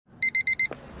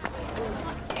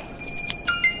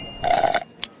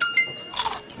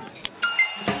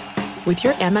With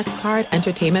your Amex card,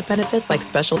 entertainment benefits like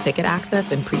special ticket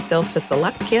access and pre-sales to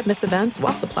select can't-miss events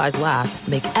while supplies last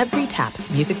make every tap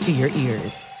music to your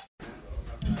ears.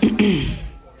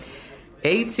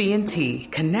 AT&T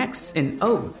connects an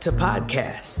ode to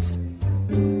podcasts.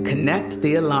 Connect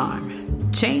the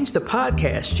alarm. Change the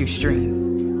podcast you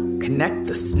stream. Connect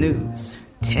the snooze.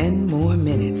 10 more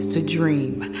minutes to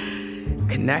dream.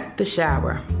 Connect the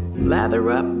shower.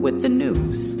 Lather up with the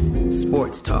news.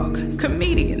 Sports talk,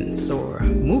 comedians, or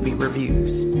movie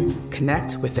reviews.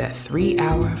 Connect with that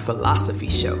 3-hour philosophy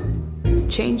show.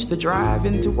 Change the drive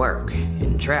into work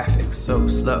in traffic so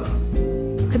slow.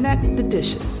 Connect the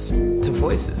dishes to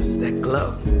voices that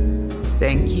glow.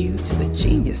 Thank you to the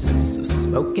geniuses of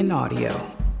spoken audio.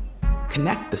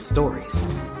 Connect the stories.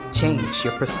 Change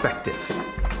your perspective.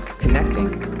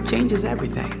 Connecting changes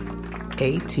everything.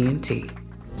 AT&T.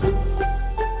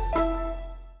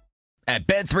 At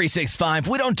Bet365,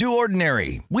 we don't do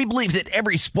ordinary. We believe that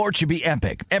every sport should be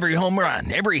epic. Every home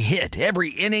run, every hit,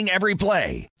 every inning, every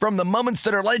play. From the moments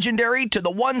that are legendary to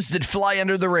the ones that fly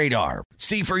under the radar.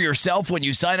 See for yourself when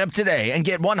you sign up today and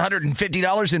get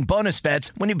 $150 in bonus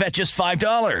bets when you bet just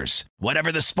 $5.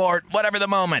 Whatever the sport, whatever the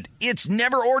moment, it's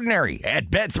never ordinary at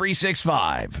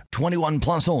Bet365. 21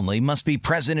 plus only. Must be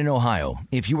present in Ohio.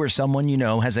 If you or someone you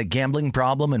know has a gambling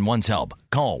problem and wants help,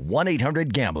 call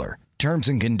 1-800-GAMBLER. Terms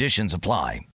and conditions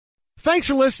apply. Thanks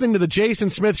for listening to the Jason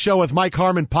Smith Show with Mike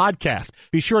Harmon podcast.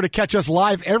 Be sure to catch us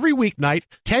live every weeknight,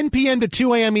 10 p.m. to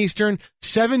 2 a.m. Eastern,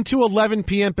 7 to 11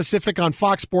 p.m. Pacific on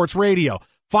Fox Sports Radio.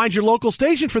 Find your local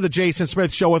station for the Jason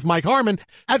Smith Show with Mike Harmon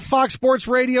at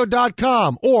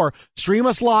foxsportsradio.com or stream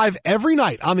us live every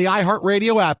night on the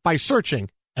iHeartRadio app by searching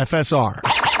FSR.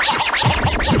 Now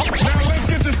let's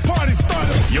get this party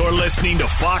started. You're listening to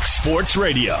Fox Sports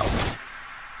Radio.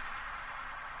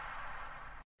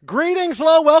 Greetings,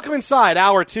 hello, welcome inside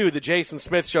Hour 2, the Jason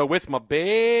Smith Show with my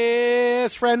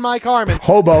best friend Mike Harmon.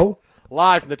 Hobo.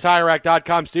 Live from the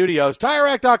TireRack.com studios.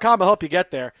 TireRack.com will help you get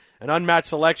there. An unmatched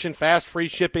selection, fast free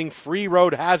shipping, free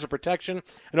road hazard protection,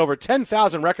 and over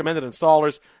 10,000 recommended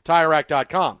installers.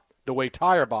 TireRack.com, the way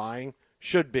tire buying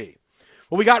should be.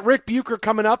 Well, we got Rick Bucher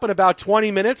coming up in about 20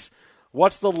 minutes.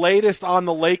 What's the latest on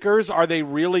the Lakers? Are they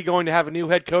really going to have a new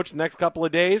head coach the next couple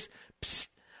of days? Psst.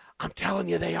 I'm telling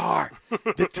you they are.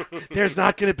 There's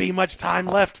not going to be much time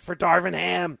left for Darvin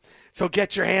Ham. So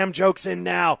get your Ham jokes in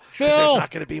now because there's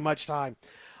not going to be much time.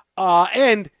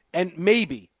 And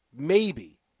maybe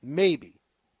the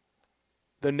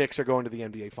Knicks are going to the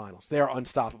NBA Finals. They are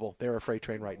unstoppable. They're a freight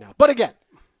train right now. But again,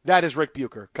 that is Rick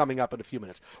Bucher coming up in a few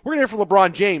minutes. We're going to hear from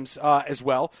LeBron James as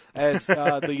well as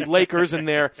the Lakers and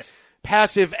their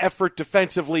passive effort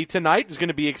defensively tonight is going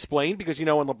to be explained because, you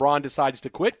know, when LeBron decides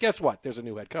to quit, guess what? There's a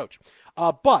new head coach.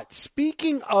 But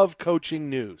speaking of coaching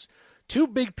news, two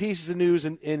big pieces of news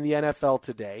in the NFL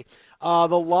today. The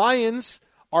Lions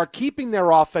are keeping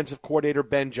their offensive coordinator,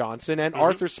 Ben Johnson, and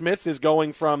Arthur Smith is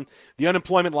going from the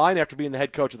unemployment line after being the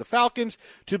head coach of the Falcons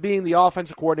to being the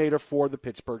offensive coordinator for the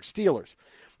Pittsburgh Steelers.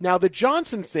 Now, the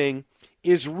Johnson thing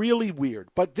is really weird,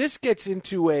 but this gets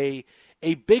into a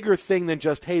bigger thing than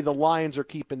just, hey, the Lions are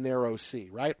keeping their OC,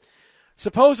 right?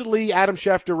 Supposedly, Adam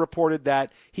Schefter reported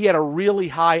that he had a really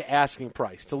high asking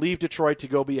price to leave Detroit to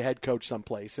go be a head coach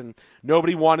someplace, and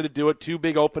nobody wanted to do it. Two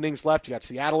big openings left. You got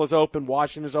Seattle is open,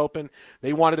 Washington is open.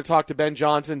 They wanted to talk to Ben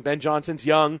Johnson. Ben Johnson's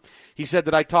young. He said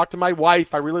that I talked to my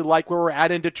wife. I really like where we're at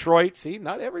in Detroit. See,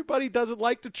 not everybody doesn't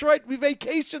like Detroit. We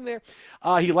vacation there.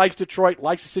 He likes Detroit,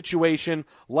 likes the situation,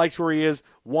 likes where he is,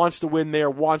 wants to win there,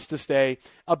 wants to stay.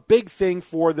 A big thing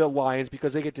for the Lions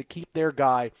because they get to keep their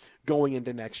guy going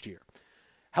into next year.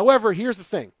 However, here's the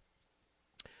thing.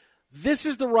 This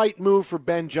is the right move for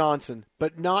Ben Johnson,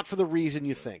 but not for the reason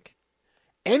you think.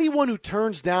 Anyone who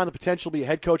turns down the potential to be a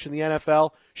head coach in the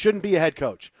NFL shouldn't be a head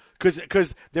coach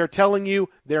because they're telling you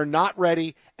they're not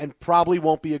ready and probably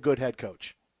won't be a good head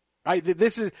coach. Right?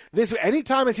 This.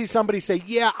 Anytime I see somebody say,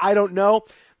 yeah, I don't know,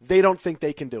 they don't think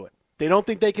they can do it. They don't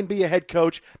think they can be a head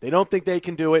coach. They don't think they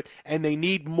can do it, and they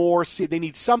need more. They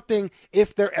need something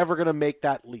if they're ever going to make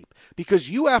that leap, because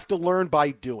you have to learn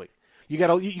by doing. You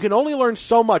can only learn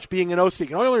so much being an OC. You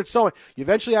can only learn so much. You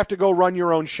eventually have to go run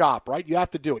your own shop, right? You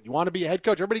have to do it. You want to be a head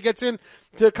coach. Everybody gets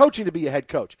into coaching to be a head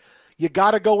coach. You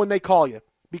got to go when they call you,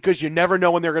 because you never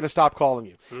know when they're going to stop calling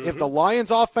you. Mm-hmm. If the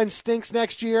Lions' offense stinks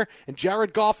next year and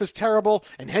Jared Goff is terrible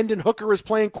and Hendon Hooker is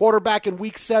playing quarterback in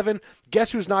Week 7,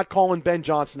 guess who's not calling Ben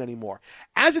Johnson anymore?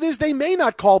 As it is, they may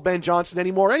not call Ben Johnson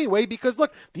anymore anyway because,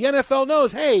 look, the NFL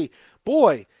knows, hey,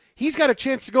 boy, he's got a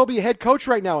chance to go be a head coach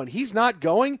right now, and he's not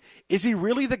going. Is he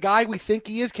really the guy we think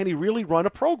he is? Can he really run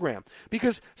a program?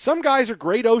 Because some guys are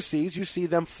great OCs. You see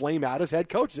them flame out as head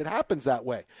coaches. It happens that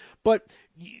way. But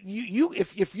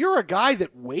if you're a guy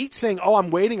that waits, saying, "Oh, I'm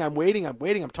waiting,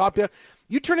 I'm top,"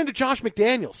 you turn into Josh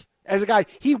McDaniels. As a guy,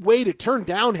 he waited, turned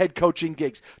down head coaching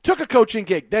gigs, took a coaching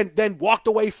gig, then walked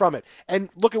away from it,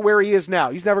 and look at where he is now.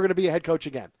 He's never going to be a head coach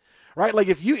again, right? Like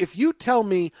if you tell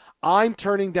me I'm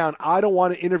turning down, I don't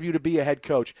want to interview to be a head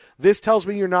coach, this tells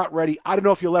me you're not ready. I don't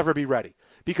know if you'll ever be ready,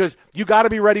 because you got to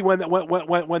be ready when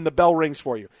the bell rings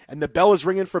for you, and the bell is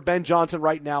ringing for Ben Johnson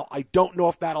right now. I don't know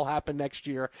if that'll happen next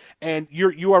year, and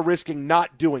you are risking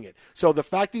not doing it. So the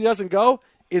fact that he doesn't go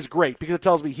is great, because it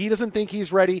tells me he doesn't think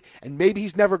he's ready, and maybe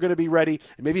he's never going to be ready,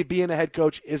 and maybe being a head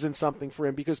coach isn't something for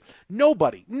him, because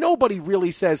nobody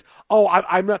really says, "Oh,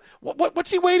 I'm not." What's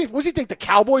he waiting for? What does he think the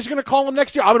Cowboys are going to call him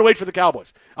next year? I'm going to wait for the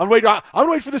Cowboys. I'm going to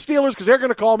wait for the Steelers because they're going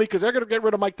to call me because they're going to get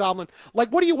rid of Mike Tomlin.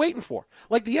 Like, what are you waiting for?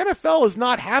 Like, the NFL is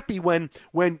not happy when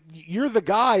you're the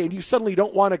guy and you suddenly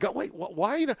don't want to go. Wait,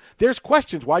 why? There's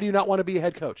questions. Why do you not want to be a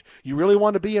head coach? You really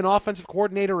want to be an offensive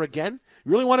coordinator again?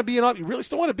 You really want to be you really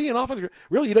still want to be an offensive?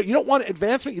 Really, you don't want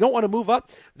advancement? You don't want to move up?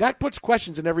 That puts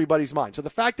questions in everybody's mind. So the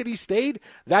fact that he stayed,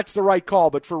 that's the right call,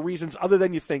 but for reasons other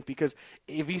than you think, because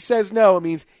if he says no, it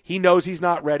means he knows he's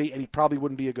not ready, and he probably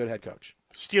wouldn't be a good head coach.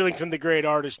 Stealing from the great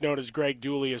artist known as Greg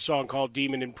Dooley, a song called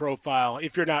Demon in Profile.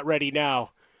 If you're not ready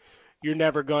now, you're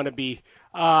never going to be.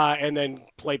 And then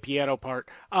play piano part.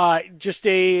 Just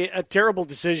a terrible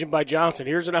decision by Johnson.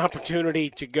 Here's an opportunity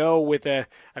to go with an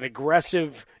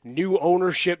aggressive new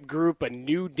ownership group, a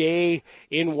new day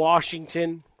in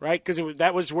Washington, right? Because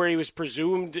that was where he was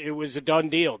presumed it was a done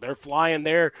deal. They're flying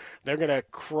there. They're going to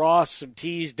cross some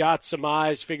T's, dot some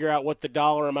I's, figure out what the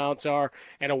dollar amounts are,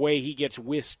 and away he gets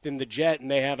whisked in the jet,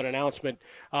 and they have an announcement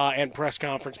and press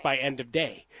conference by end of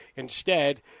day.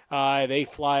 Instead, they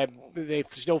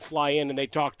still fly in, and they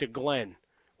talk to Glenn.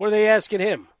 What are they asking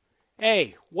him?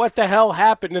 Hey, what the hell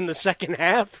happened in the second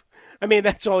half? I mean,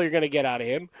 that's all you're going to get out of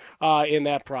him in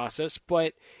that process.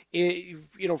 But,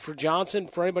 for Johnson,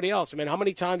 for anybody else, I mean, how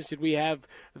many times did we have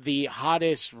the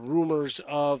hottest rumors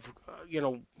of,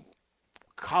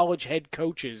 college head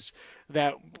coaches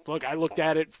that, look, I looked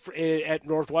at it at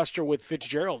Northwestern with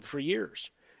Fitzgerald for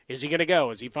years. Is he going to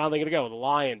go? Is he finally going to go? The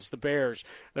Lions, the Bears.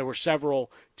 There were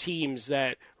several teams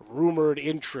that rumored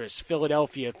interest,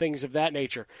 Philadelphia, things of that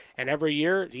nature. And every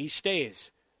year he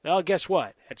stays. Well, guess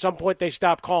what? At some point they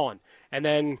stop calling. And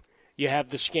then you have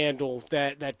the scandal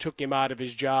that took him out of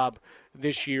his job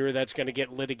this year that's going to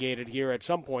get litigated here at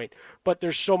some point. But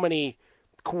there's so many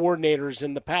coordinators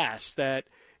in the past that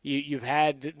you've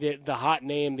had the hot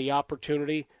name, the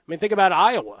opportunity. I mean, think about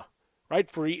Iowa,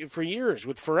 right? For years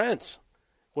with Ferentz.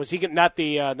 Was he not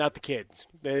the kid,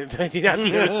 not the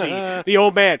OC, the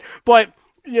old man? But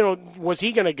was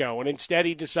he going to go? And instead,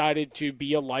 he decided to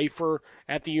be a lifer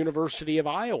at the University of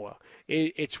Iowa.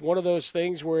 It's one of those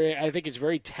things where I think it's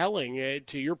very telling,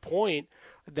 to your point,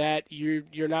 that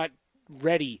you're not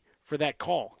ready for that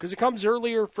call because it comes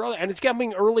earlier and it's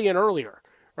coming early and earlier,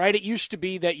 right? It used to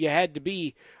be that you had to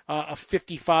be a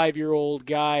 55-year-old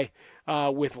guy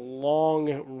with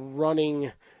long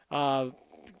running.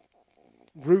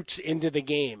 Roots into the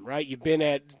game, right?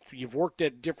 You've worked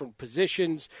at different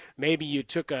positions. Maybe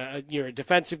you're a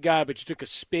defensive guy, but you took a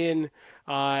spin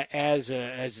as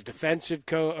a defensive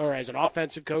coach or as an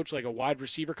offensive coach, like a wide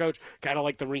receiver coach, kind of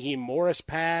like the Raheem Morris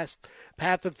path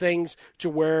of things, to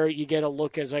where you get a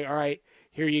look as like, all right,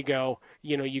 here you go.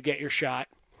 You get your shot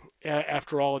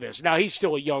after all of this. Now he's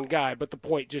still a young guy, but the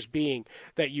point just being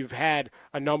that you've had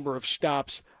a number of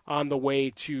stops on the way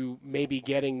to maybe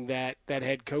getting that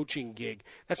head coaching gig.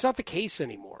 That's not the case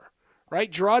anymore,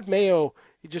 right? Gerard Mayo,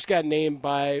 he just got named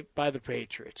by the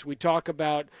Patriots. We talk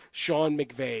about Sean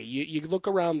McVay. You look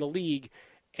around the league,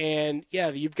 and, yeah,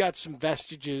 you've got some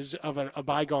vestiges of a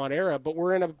bygone era, but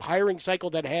we're in a hiring cycle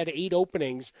that had 8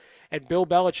 openings, and Bill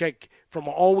Belichick, from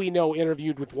all we know,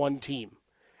 interviewed with one team.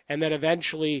 And then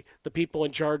eventually the people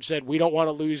in charge said, we don't want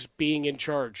to lose being in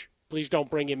charge. Please don't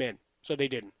bring him in. So they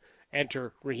didn't.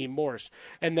 Enter Raheem Morris.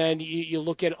 And then you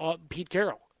look at Pete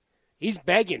Carroll. He's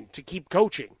begging to keep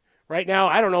coaching. Right now,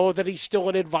 I don't know that he's still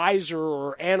an advisor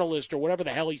or analyst or whatever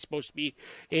the hell he's supposed to be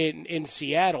in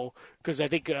Seattle, because I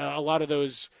think a lot of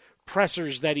those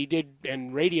pressers that he did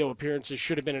and radio appearances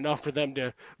should have been enough for them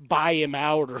to buy him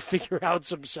out or figure out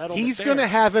some settlement. He's going to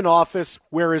have an office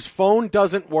where his phone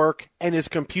doesn't work and his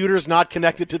computer's not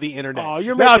connected to the internet. Oh,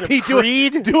 you're making him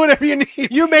Creed? Do whatever you need.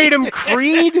 You made him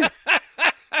Creed?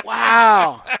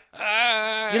 Wow.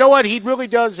 You know what? He really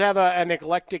does have an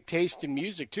eclectic taste in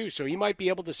music, too, so he might be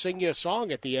able to sing you a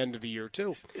song at the end of the year,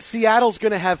 too. Seattle's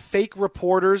going to have fake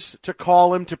reporters to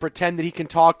call him to pretend that he can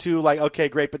talk to, like, okay,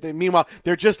 great. But then, meanwhile,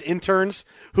 they're just interns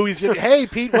who he's, hey,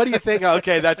 Pete, what do you think?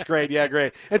 Okay, that's great. Yeah,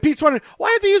 great. And Pete's wondering, why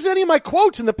aren't they using any of my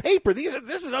quotes in the paper?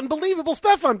 This is unbelievable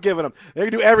stuff I'm giving them. They're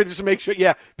going to do everything just to make sure,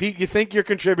 yeah, Pete, you think you're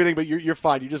contributing, but you're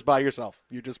fine. You're just by yourself.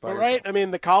 You're just by yourself. Right? I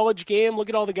mean, the college game, look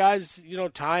at all the guys,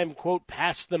 time, quote,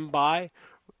 passed them by.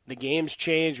 The game's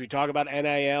changed. We talk about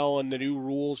NIL and the new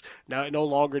rules. Now, no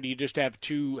longer do you just have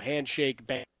 2 handshake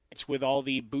bets with all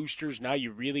the boosters. Now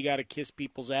you really got to kiss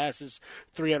people's asses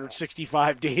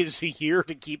 365 days a year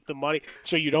to keep the money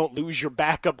so you don't lose your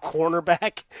backup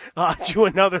cornerback to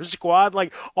another squad.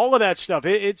 Like, all of that stuff.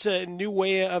 It's a new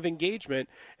way of engagement.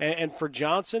 And for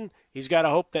Johnson, he's got to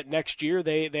hope that next year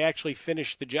they actually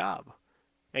finish the job.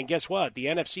 And guess what? The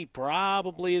NFC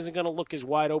probably isn't going to look as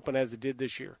wide open as it did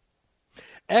this year.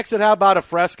 Exit, how about a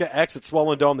Fresca? Exit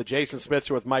Swollen Dome. The Jason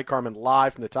Smiths are with Mike Carmen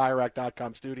live from the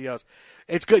TireRack.com studios.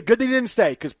 It's good. Good that he didn't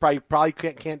stay because probably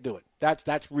can't do it.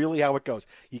 That's really how it goes.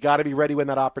 You got to be ready when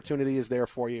that opportunity is there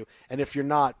for you. And if you're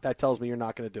not, that tells me you're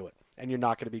not going to do it. And you're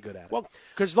not going to be good at it. Well,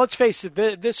 because let's face it,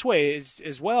 this way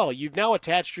as well. You've now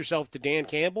attached yourself to Dan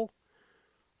Campbell,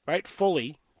 right,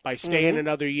 fully by staying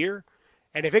another year.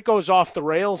 And if it goes off the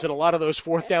rails and a lot of those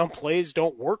fourth down plays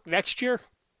don't work next year,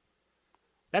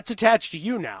 that's attached to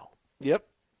you now. Yep.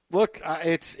 Look,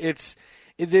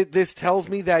 this tells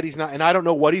me that he's not, and I don't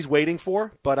know what he's waiting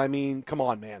for, but I mean, come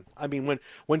on, man. I mean,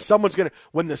 when someone's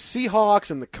when the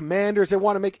Seahawks and the Commanders, they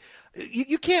want to make,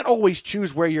 you can't always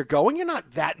choose where you're going. You're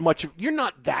not that much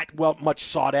much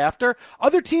sought after.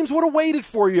 Other teams would have waited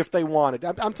for you if they wanted.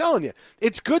 I'm telling you,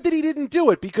 it's good that he didn't do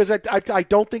it because I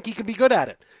don't think he can be good at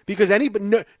it. Because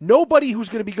nobody who's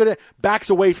going to be good at it backs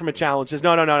away from a challenge. Says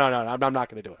no, I'm not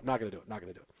going to do it. I'm not going to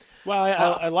do it. Well,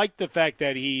 I like the fact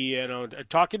that he,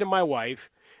 talking to my wife,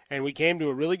 and we came to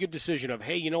a really good decision of,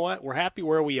 hey, you know what? We're happy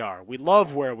where we are. We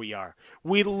love where we are.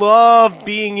 We love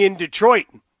being in Detroit.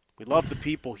 We love the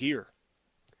people here.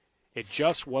 It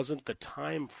just wasn't the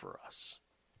time for us.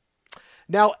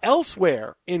 Now,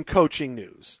 elsewhere in coaching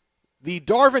news, the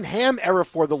Darvin Ham era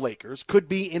for the Lakers could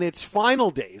be in its final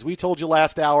days. We told you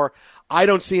last hour, I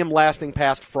don't see him lasting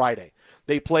past Friday.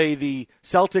 They play the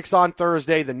Celtics on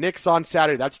Thursday, the Knicks on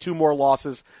Saturday. That's 2 more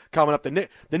losses coming up. The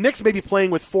Knicks may be playing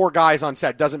with 4 guys on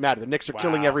set. Doesn't matter. The Knicks are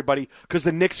killing everybody because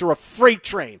the Knicks are a freight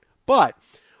train. But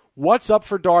what's up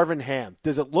for Darvin Ham?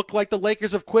 Does it look like the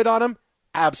Lakers have quit on him?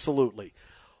 Absolutely.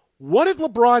 What did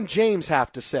LeBron James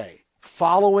have to say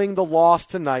following the loss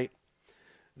tonight?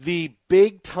 The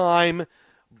big-time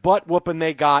butt-whooping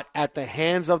they got at the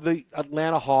hands of the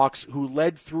Atlanta Hawks, who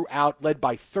led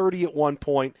by 30 at one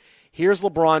point. Here's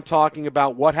LeBron talking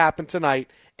about what happened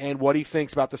tonight and what he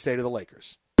thinks about the state of the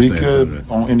Lakers. We could,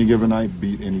 on any given night,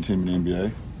 beat any team in the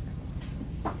NBA.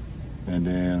 And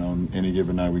then on any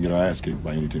given night, we get our ass kicked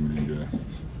by any team in the NBA.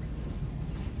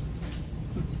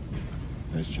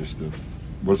 That's just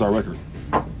what's our record?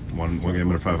 One game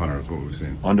under 500 is what we've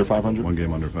seen. Under 500? One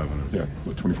game under 500. Yeah,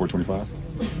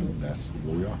 24-25. That's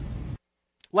where we are.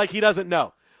 Like he doesn't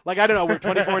know. Like, I don't know, we're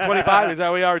 24-25? Is that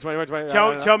where we are?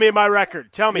 24-25? Tell me my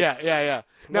record. Tell me. Yeah.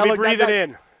 Now, let me breathe it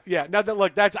in. Yeah, now that,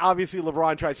 look, that's obviously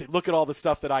LeBron trying to say, look at all the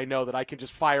stuff that I know that I can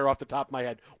just fire off the top of my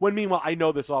head. When meanwhile, I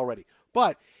know this already.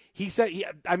 But he said,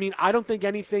 I don't think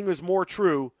anything was more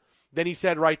true than he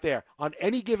said right there. On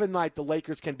any given night, the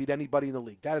Lakers can beat anybody in the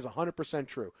league. That is 100%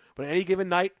 true. But on any given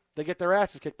night, they get their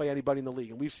asses kicked by anybody in the league,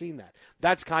 and we've seen that.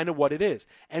 That's kind of what it is.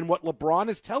 And what LeBron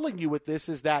is telling you with this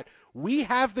is that we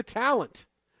have the talent.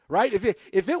 Right?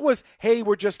 If it was, hey,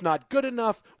 we're just not good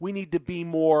enough, we need to be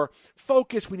more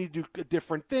focused, we need to do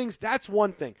different things, that's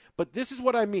one thing. But this is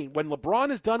what I mean. When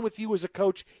LeBron is done with you as a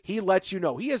coach, he lets you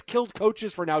know. He has killed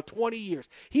coaches for now 20 years.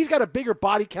 He's got a bigger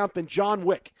body count than John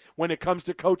Wick when it comes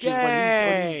to coaches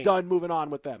when he's done moving on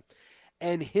with them.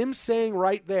 And him saying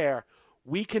right there,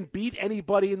 we can beat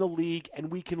anybody in the league and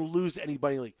we can lose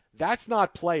anybody in the league. That's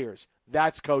not players.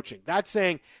 That's coaching. That's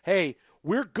saying, hey,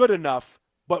 we're good enough,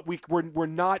 but we're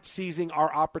not seizing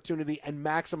our opportunity and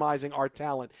maximizing our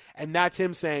talent. And that's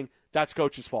him saying that's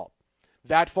coach's fault.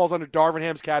 That falls under Darvin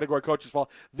Ham's category, coach's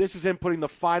fault. This is him putting the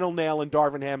final nail in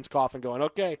Darvin Ham's coffin going,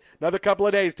 okay, another couple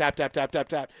of days, tap, tap, tap, tap,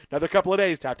 tap. Another couple of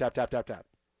days, tap, tap, tap, tap, tap.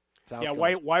 Yeah,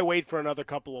 why wait for another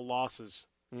couple of losses?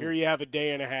 Here you have a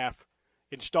day and a half.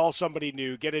 Install somebody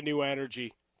new. Get a new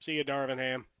energy. See you, Darvin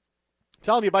Ham. I'm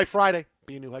telling you, by Friday,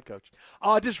 be a new head coach.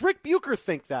 Does Rick Bucher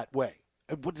think that way?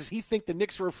 Does he think the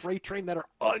Knicks are a freight train that are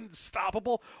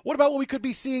unstoppable? What about what we could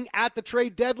be seeing at the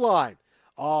trade deadline?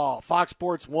 Oh, Fox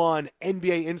Sports 1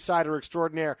 NBA insider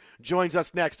extraordinaire joins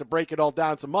us next to break it all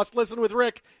down. So must listen with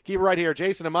Rick. Keep it right here.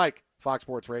 Jason and Mike, Fox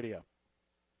Sports Radio.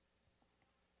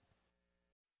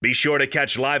 Be sure to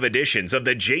catch live editions of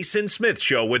The Jason Smith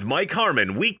Show with Mike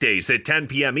Harmon weekdays at 10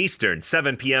 p.m. Eastern,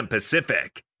 7 p.m.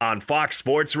 Pacific on Fox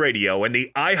Sports Radio and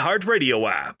the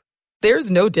iHeartRadio app.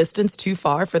 There's no distance too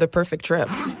far for the perfect trip.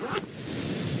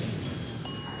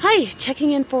 Hi, checking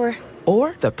in for...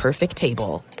 Or the perfect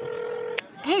table.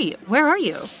 Hey, where are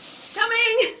you?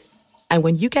 Coming! And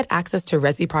when you get access to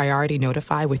Resi Priority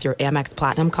Notify with your Amex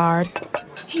Platinum card...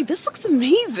 Hey, this looks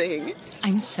amazing!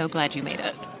 I'm so glad you made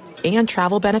it. And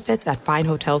travel benefits at fine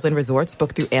hotels and resorts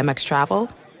booked through Amex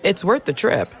Travel, it's worth the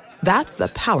trip. That's the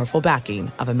powerful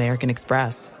backing of American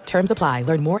Express. Terms apply.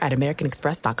 Learn more at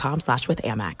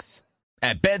americanexpress.com/withAmex.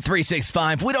 At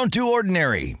Bet365, we don't do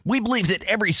ordinary. We believe that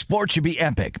every sport should be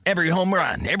epic. Every home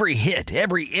run, every hit,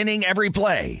 every inning, every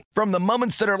play. From the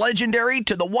moments that are legendary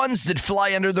to the ones that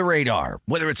fly under the radar.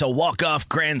 Whether it's a walk-off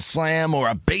grand slam or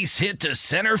a base hit to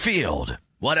center field.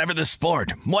 Whatever the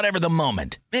sport, whatever the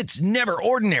moment, it's never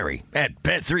ordinary at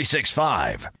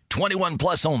Bet365. 21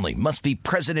 plus only. Must be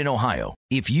present in Ohio.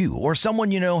 If you or someone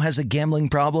you know has a gambling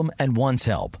problem and wants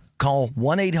help, call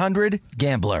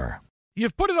 1-800-GAMBLER.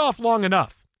 You've put it off long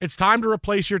enough. It's time to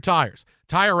replace your tires.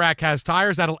 Tire Rack has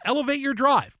tires that'll elevate your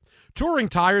drive. Touring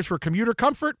tires for commuter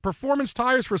comfort, performance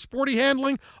tires for sporty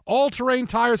handling, all-terrain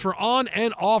tires for on-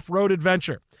 and off-road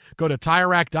adventure. Go to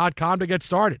TireRack.com to get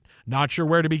started. Not sure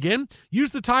where to begin?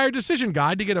 Use the Tire Decision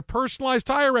Guide to get a personalized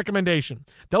tire recommendation.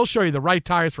 They'll show you the right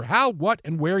tires for how, what,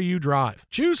 and where you drive.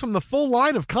 Choose from the full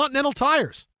line of Continental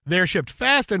tires. They're shipped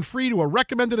fast and free to a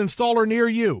recommended installer near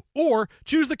you. Or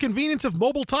choose the convenience of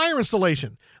mobile tire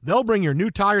installation. They'll bring your new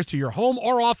tires to your home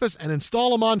or office and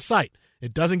install them on site.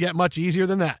 It doesn't get much easier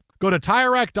than that. Go to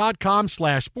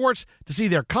TireRack.com/sports to see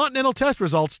their Continental test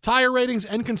results, tire ratings,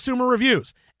 and consumer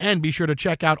reviews. And be sure to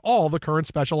check out all the current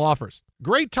special offers.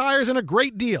 Great tires and a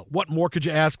great deal. What more could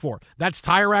you ask for? That's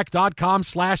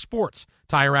TireRack.com/sports.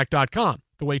 TireRack.com,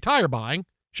 the way tire buying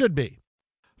should be.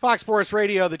 Fox Sports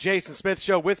Radio, the Jason Smith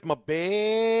Show with my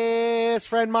best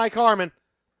friend Mike Harmon.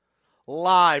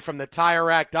 Live from the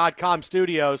TireRack.com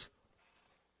studios.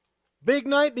 Big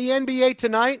night, the NBA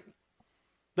tonight.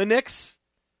 The Knicks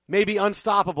may be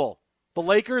unstoppable. The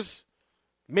Lakers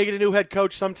may get a new head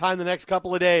coach sometime the next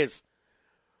couple of days.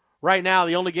 Right now,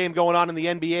 the only game going on in the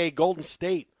NBA, Golden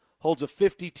State holds a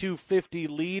 52-50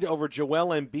 lead over Joel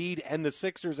Embiid and the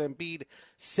Sixers. Embiid,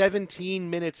 17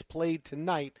 minutes played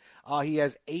tonight. He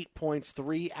has 8 points,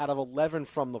 3 out of 11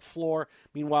 from the floor.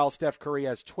 Meanwhile, Steph Curry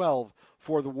has 12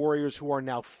 for the Warriors, who are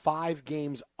now 5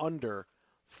 games under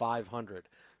 500.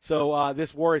 So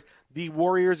the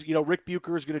Warriors, Rick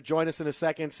Bucher is going to join us in a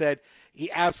second, said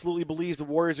he absolutely believes the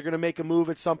Warriors are going to make a move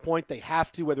at some point. They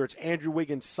have to, whether it's Andrew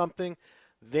Wiggins, something.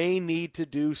 They need to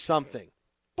do something.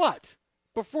 But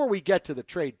before we get to the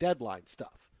trade deadline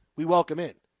stuff, we welcome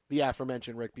in the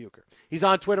aforementioned Rick Bucher. He's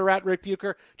on Twitter at Rick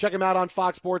Bucher. Check him out on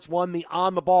Fox Sports 1, the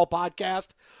On the Ball podcast.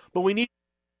 But we need,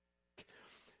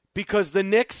 because the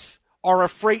Knicks are a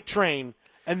freight train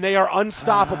and they are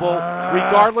unstoppable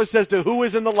regardless as to who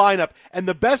is in the lineup. And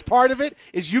the best part of it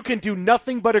is you can do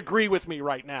nothing but agree with me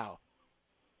right now.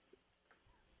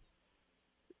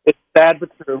 It's sad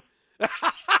but true.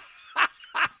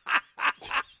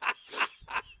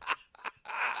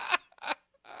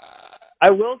 I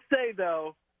will say,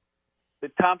 though,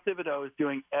 that Tom Thibodeau is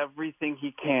doing everything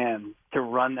he can to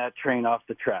run that train off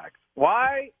the tracks.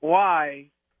 Why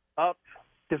up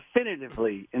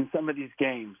definitively in some of these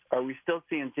games are we still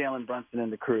seeing Jalen Brunson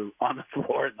and the crew on the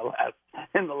floor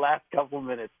in the last couple of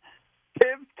minutes?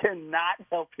 Tibbs cannot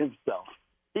help himself.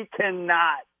 He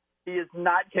cannot. He is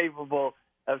not capable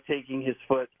of taking his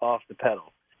foot off the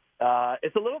pedal.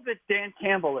 It's a little bit Dan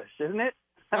Campbell-ish, isn't it?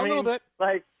 A little bit.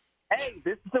 Like, hey,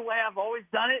 this is the way I've always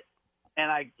done it,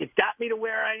 and it got me to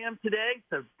where I am today,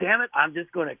 so damn it, I'm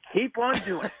just going to keep on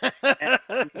doing it.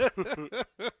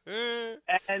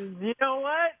 And you know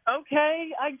what?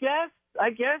 Okay, I guess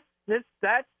that's this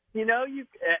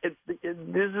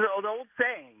is an old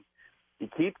saying. You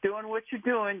keep doing what you're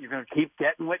doing, you're going to keep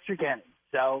getting what you're getting.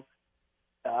 So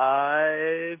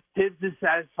Tibbs is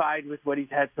satisfied with what he's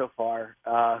had so far.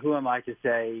 Who am I to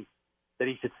say that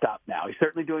he should stop now? He's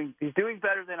certainly doing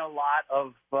better than a lot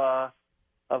of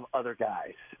other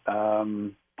guys.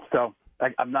 So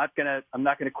I'm not gonna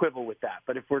quibble with that.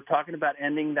 But if we're talking about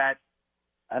ending that,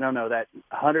 I don't know, that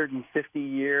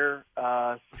 150-year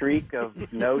streak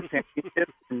of no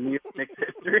championships in New York Knicks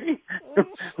history, we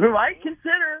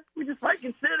just might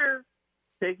consider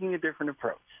taking a different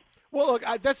approach. Well, look,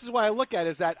 this is why I look at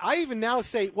it, is that I even now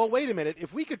say, well, wait a minute.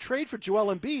 If we could trade for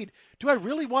Joel Embiid, do I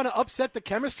really want to upset the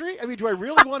chemistry? I mean, do I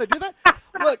really want to do that?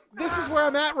 Look, this is where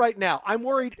I'm at right now. I'm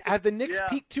worried, have the Knicks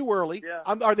peaked too early? Yeah.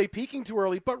 Are they peaking too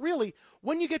early? But really,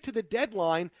 when you get to the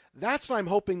deadline, that's what I'm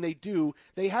hoping they do.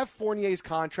 They have Fournier's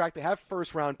contract. They have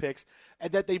first-round picks,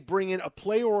 and that they bring in a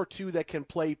player or two that can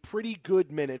play pretty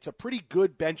good minutes, a pretty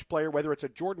good bench player, whether it's a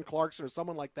Jordan Clarkson or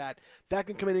someone like that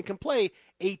can come in and can play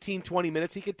 18, 20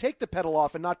 minutes. He could take the pedal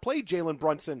off and not play Jalen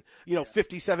Brunson,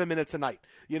 57 minutes a night,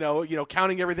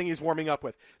 counting everything he's warming up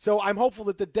with. So I'm hopeful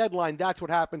that the deadline, that's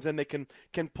what happens, and they can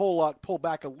pull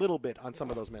back a little bit on some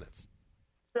of those minutes.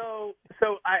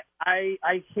 So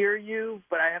I hear you,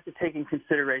 but I have to take in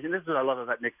consideration. This is what I love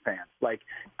about Knicks fans. Like,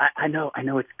 I know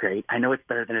it's great. I know it's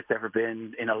better than it's ever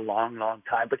been in a long, long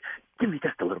time. But give me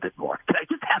just a little bit more. Can I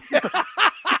just have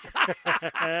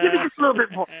give me just a little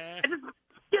bit more?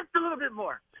 Just a little bit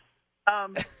more.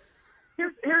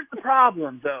 Here's the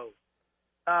problem, though.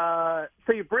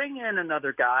 So you bring in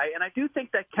another guy, and I do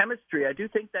think that chemistry, I do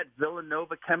think that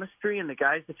Villanova chemistry and the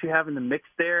guys that you have in the mix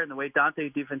there and the way Dante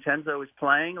DiVincenzo is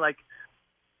playing, like,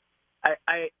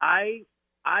 I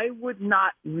would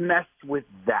not mess with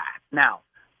that. Now,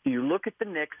 do you look at the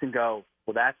Knicks and go,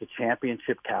 well, that's a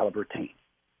championship caliber team.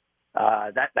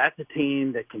 That's a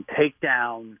team that can take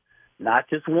down not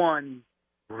just one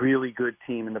really good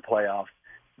team in the playoffs,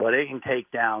 but it can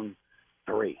take down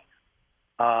 3.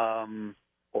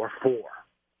 Or 4.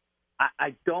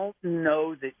 I don't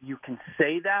know that you can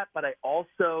say that, but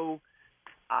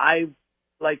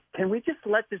can we just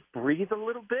let this breathe a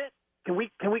little bit? Can we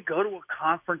go to a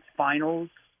conference finals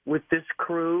with this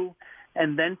crew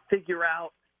and then figure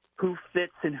out who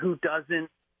fits and who doesn't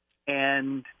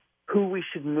and who we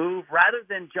should move rather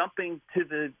than jumping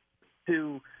to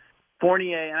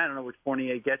Fournier? And I don't know what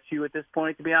Fournier gets you at this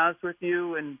point, to be honest with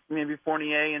you, and maybe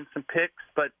Fournier and some picks,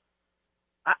 but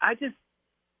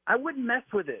I wouldn't mess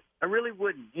with it. I really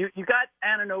wouldn't. You got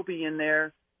Anunoby in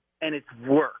there, and it's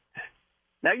worked.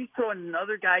 Now you throw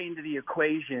another guy into the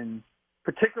equation,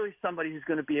 particularly somebody who's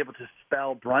going to be able to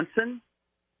spell Brunson,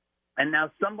 and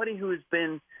now somebody who has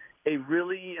been a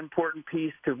really important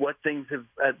piece to what things have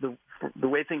the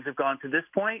way things have gone to this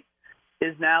point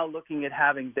is now looking at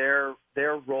having their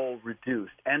role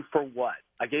reduced. And for what?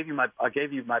 I gave you my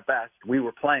best. We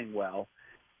were playing well.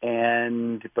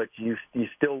 But you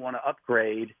still want to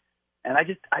upgrade, and I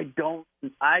don't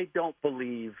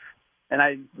believe, and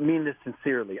I mean this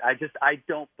sincerely. I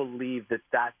don't believe that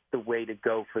that's the way to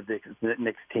go for the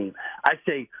Knicks team. I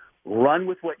say run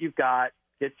with what you've got,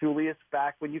 get Julius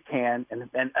back when you can, and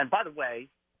by the way,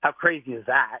 how crazy is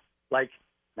that? Like,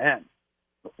 man,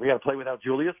 we got to play without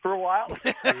Julius for a while.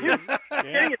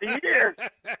 Beginning of the year,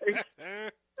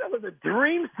 that was a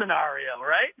dream scenario,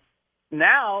 right?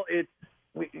 Now it's.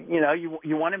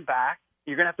 You want him back.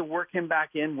 You're going to have to work him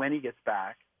back in when he gets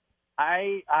back.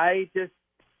 I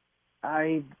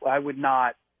would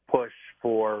not push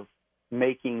for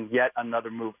making yet another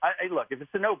move. Look, if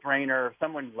it's a no-brainer, if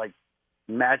someone like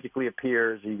magically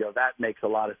appears, you go, that makes a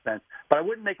lot of sense. But I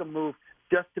wouldn't make a move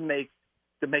just to make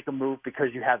a move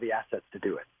because you have the assets to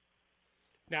do it.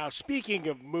 Now, speaking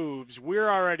of moves, we're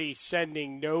already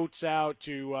sending notes out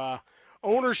to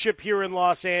ownership here in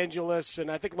Los Angeles, and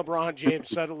I think LeBron James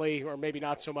subtly, or maybe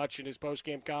not so much in his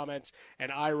post-game comments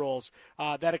and eye rolls,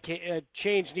 that a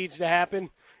change needs to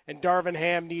happen, and Darvin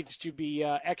Ham needs to be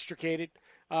extricated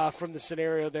from the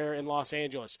scenario there in Los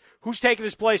Angeles. Who's taking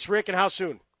his place, Rick, and how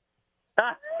soon?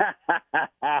 I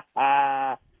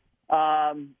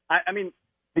mean,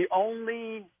 the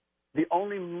only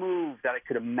move that I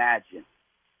could imagine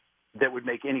that would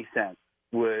make any sense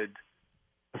would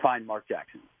find Mark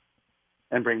Jackson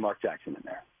and bring Mark Jackson in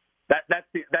there. That's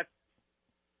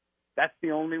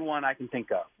the only one I can think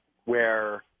of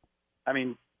where, I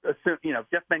mean, Jeff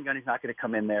Van Gundy's not going to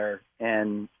come in there,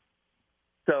 and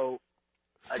so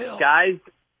guys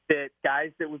that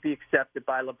would be accepted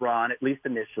by LeBron at least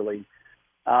initially.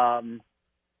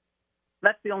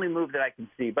 That's the only move that I can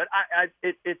see. But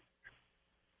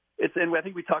and I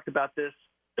think we talked about this.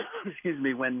 excuse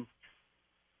me, when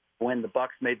the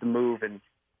Bucks made the move and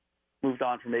moved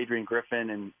on from Adrian Griffin,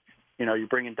 and you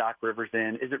bring in Doc Rivers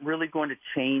in, is it really going to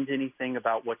change anything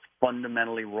about what's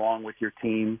fundamentally wrong with your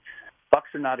team? Bucks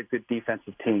are not a good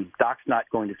defensive team. Doc's not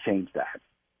going to change that.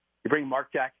 You bring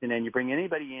Mark Jackson in, you bring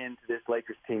anybody into this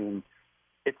Lakers team,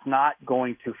 it's not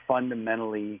going to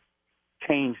fundamentally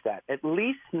change that, at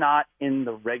least not in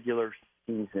the regular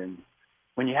season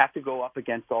when you have to go up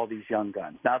against all these young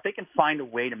guns. Now, if they can find a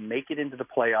way to make it into the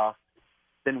playoffs,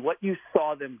 then what you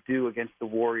saw them do against the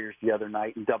Warriors the other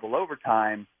night in double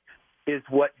overtime is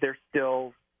what they're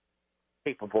still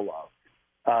capable of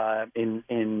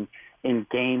in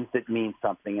games that mean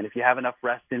something. And if you have enough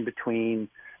rest in between,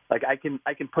 like I can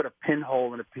put a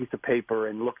pinhole in a piece of paper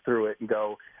and look through it and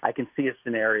go, I can see a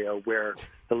scenario where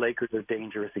the Lakers are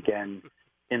dangerous again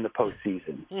in the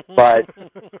postseason. But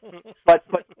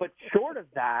short of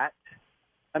that,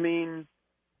 I mean,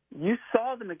 you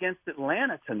saw them against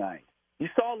Atlanta tonight. You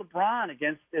saw LeBron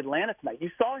against Atlanta tonight. You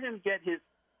saw him get his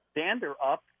dander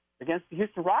up against the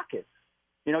Houston Rockets.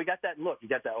 You know, he got that look. He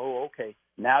got that, oh, okay,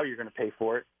 now you're going to pay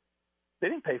for it. They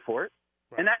didn't pay for it.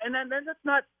 Right. And then that's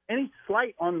not any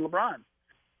slight on LeBron.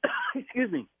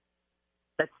 Excuse me.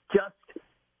 That's just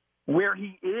where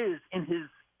he is in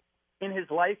his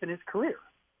life and his career.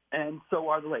 And so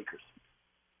are the Lakers.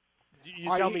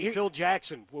 You tell me Phil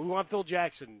Jackson. We want Phil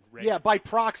Jackson. Rick. Yeah, by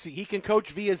proxy. He can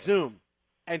coach via Zoom,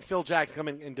 and Phil Jackson come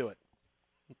in and do it.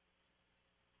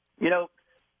 You know,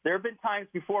 there have been times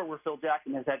before where Phil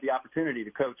Jackson has had the opportunity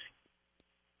to coach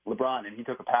LeBron, and he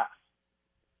took a pass.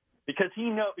 Because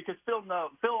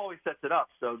Phil always sets it up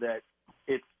so that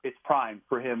it's prime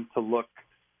for him to look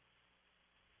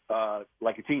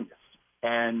like a genius.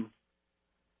 And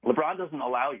LeBron doesn't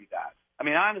allow you that. I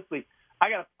mean, honestly,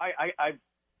 I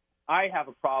have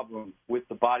a problem with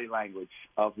the body language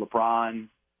of LeBron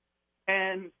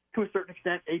and, to a certain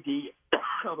extent, AD,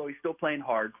 although he's still playing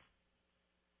hard.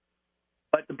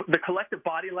 But the collective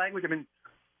body language, I mean,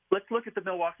 let's look at the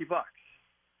Milwaukee Bucks.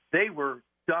 They were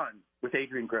done with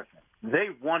Adrian Griffin. They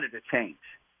wanted a change.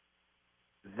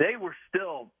 They were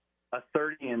still a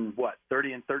 30 and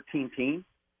 13 team.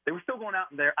 They were still going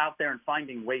out there and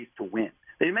finding ways to win.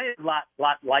 They made a lot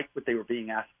like what they were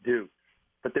being asked to do,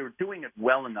 but they were doing it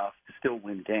well enough to still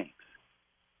win games.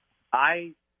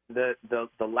 The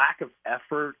lack of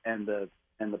effort and the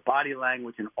body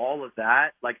language and all of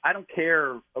that, like, I don't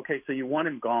care. Okay, so you want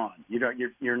him gone.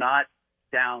 You're not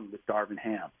down with Darvin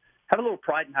Ham. Have a little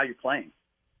pride in how you're playing.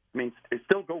 I mean,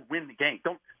 still go win the game.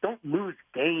 Don't lose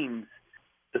games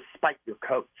despite your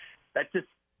coach. That just,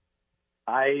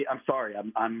 I'm sorry,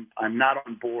 I'm not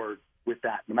on board with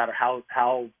that. No matter how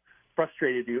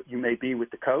frustrated you may be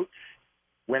with the coach,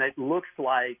 when it looks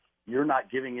like you're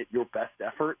not giving it your best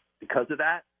effort because of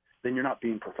that, then you're not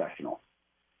being professional.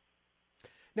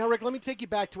 Now, Rick, let me take you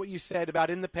back to what you said about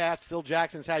in the past, Phil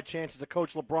Jackson's had chances to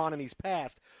coach LeBron and he's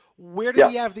passed. Where did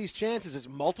he have these chances? Is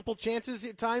multiple chances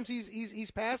at times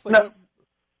he's passed? Like,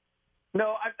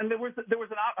 no. There was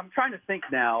I'm trying to think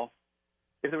now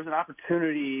if there was an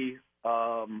opportunity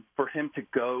for him to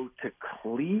go to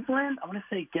Cleveland. I want to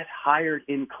say get hired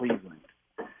in Cleveland,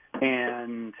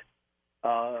 and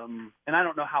I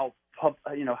don't know how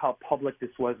public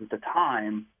this was at the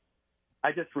time.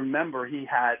 I just remember he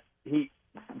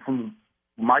from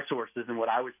my sources and what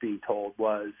I was being told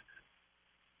was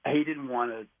he didn't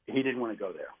want to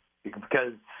go there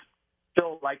because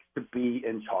Phil likes to be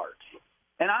in charge.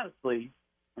 And honestly,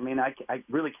 I mean, I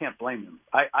really can't blame him.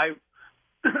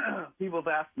 People have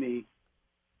asked me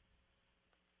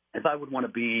if I would want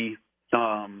to be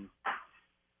a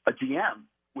GM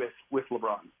with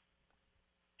LeBron.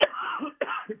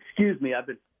 Excuse me, I've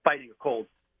been fighting a cold.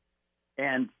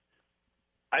 And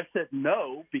I've said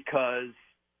no because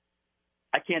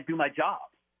I can't do my job.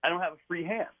 I don't have a free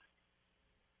hand.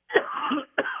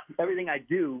 Everything I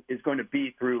do is going to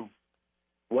be through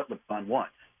what LeBron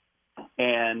wants.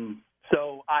 And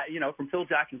so, from Phil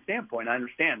Jackson's standpoint, I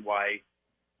understand why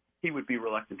he would be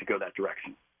reluctant to go that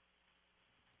direction.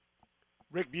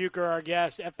 Rick Bucher, our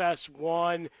guest,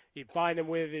 FS1. You can find him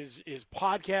with his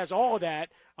podcast, all of that,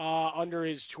 under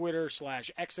his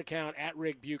Twitter/X account, at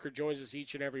Rick Bucher. Joins us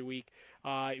each and every week,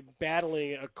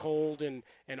 battling a cold and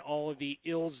all of the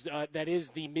ills that is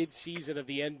the midseason of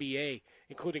the NBA,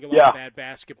 including a lot of bad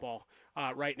basketball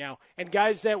right now. And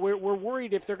guys that we're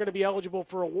worried if they're going to be eligible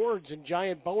for awards and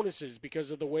giant bonuses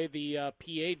because of the way the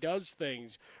PA does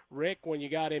things. Rick, when you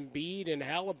got Embiid and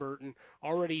Halliburton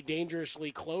already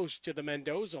dangerously close to the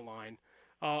Mendoza line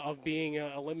of being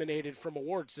eliminated from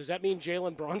awards, does that mean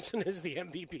Jalen Brunson is the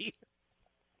MVP?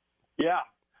 Yeah.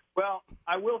 Well,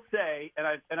 I will say, and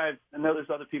I know there's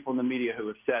other people in the media who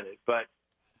have said it, but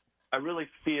I really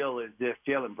feel as if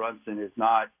Jalen Brunson is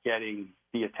not getting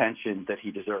the attention that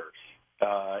he deserves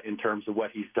in terms of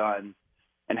what he's done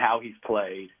and how he's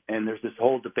played. And there's this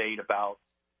whole debate about,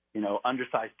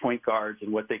 undersized point guards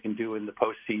and what they can do in the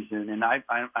postseason. And I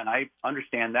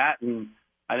understand that, and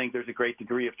I think there's a great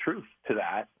degree of truth to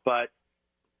that. But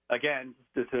again,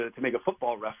 to make a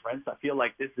football reference, I feel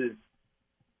like this is,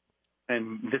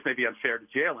 and this may be unfair to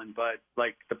Jalen, but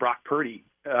like the Brock Purdy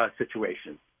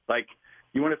situation. Like,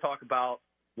 you want to talk about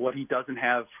what he doesn't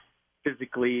have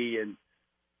physically and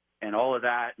and all of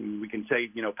that, and we can say,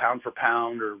 pound for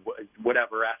pound or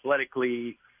whatever,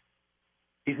 athletically,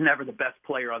 he's never the best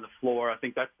player on the floor. I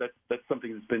think that's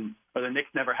something that's been, or the Knicks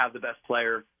never have the best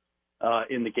player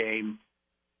in the game.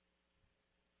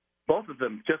 Both of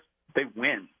them they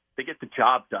win. They get the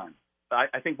job done.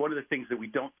 I think one of the things that we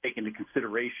don't take into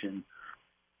consideration,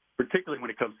 particularly when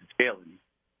it comes to Jalen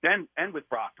and with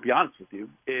Brock, to be honest with you,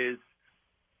 is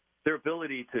their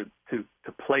ability to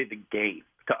play the game,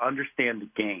 to understand the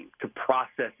game, to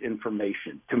process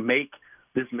information, to make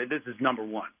this is number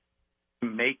one, to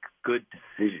make good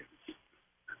decisions.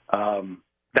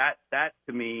 That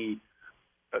to me,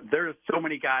 there are so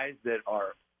many guys that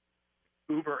are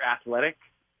uber athletic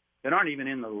that aren't even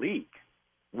in the league,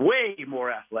 way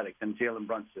more athletic than Jalen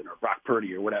Brunson or Brock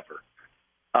Purdy or whatever,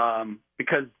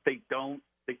 because they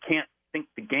can't think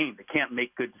the game, they can't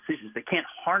make good decisions, they can't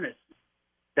harness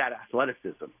that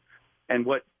athleticism. And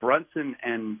what Brunson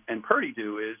and Purdy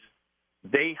do is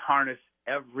they harness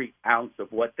every ounce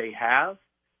of what they have,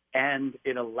 and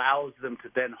it allows them to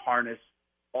then harness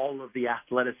all of the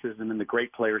athleticism and the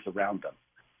great players around them.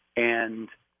 And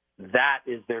that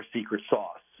is their secret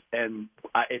sauce. And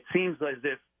it seems as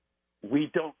if we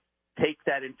don't take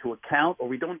that into account, or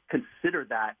we don't consider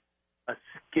that a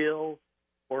skill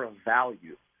or a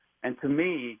value. And to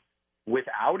me,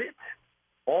 without it,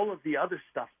 all of the other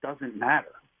stuff doesn't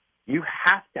matter. You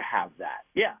have to have that.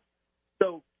 Yeah.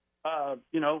 So,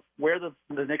 where the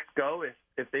Knicks go,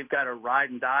 if they've got to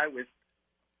ride and die with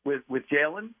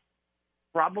Jalen,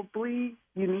 probably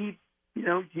you need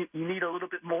a little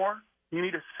bit more. You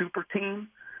need a super team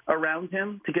around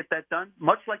him to get that done,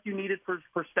 much like you needed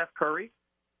for Steph Curry.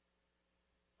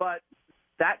 But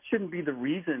that shouldn't be the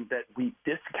reason that we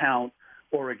discount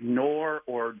or ignore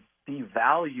or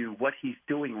devalue what he's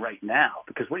doing right now,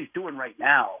 because what he's doing right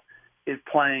now is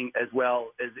playing as well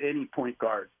as any point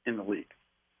guard in the league.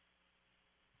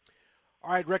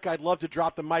 All right, Rick, I'd love to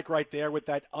drop the mic right there with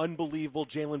that unbelievable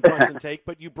Jalen Brunson take,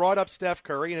 but you brought up Steph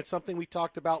Curry, and it's something we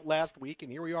talked about last week,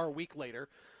 and here we are a week later.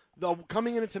 Though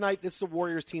coming into tonight, this is a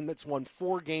Warriors team that's won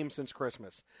 4 games since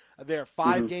Christmas. They're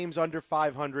 5 games under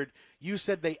 500. You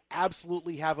said they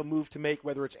absolutely have a move to make,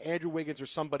 whether it's Andrew Wiggins or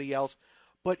somebody else.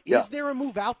 But is there a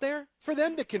move out there for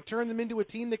them that can turn them into a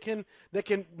team that can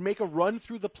make a run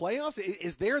through the playoffs?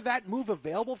 Is there that move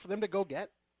available for them to go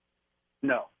get?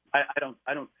 No, I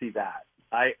don't see that.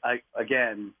 I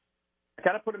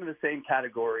kind of put them in the same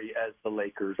category as the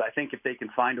Lakers. I think if they can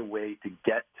find a way to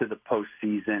get to the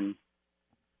postseason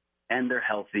and they're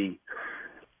healthy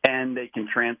and they can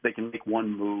make one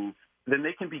move, then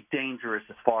they can be dangerous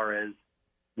as far as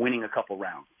winning a couple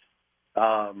rounds.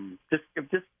 Just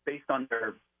based on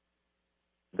their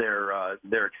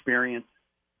experience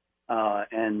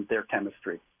and their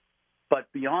chemistry.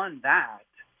 But beyond that,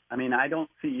 I mean, I don't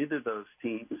see either of those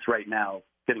teams right now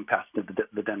getting past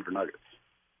the Denver Nuggets.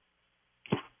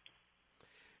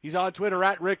 He's on Twitter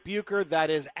at Rick Bucher. That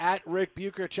is at Rick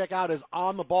Bucher. Check out his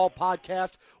On the Ball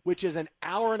podcast, which is an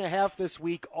hour and a half this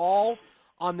week, all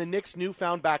on the Knicks'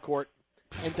 newfound backcourt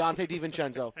and Dante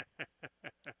DiVincenzo.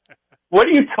 What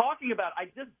are you talking about? I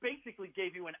just basically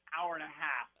gave you an hour and a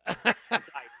half.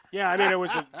 Yeah, I mean, it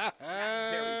was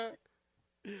a...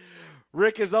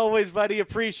 Rick, as always, buddy,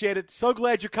 appreciate it. So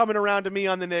glad you're coming around to me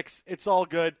on the Knicks. It's all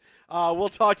good. We'll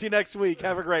talk to you next week.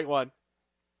 Have a great one.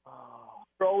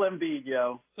 Roll Embiid,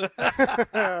 yo.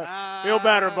 Feel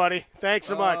better, buddy. Thanks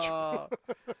so much.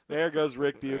 There goes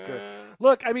Rick Bucher.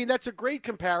 Look, I mean, that's a great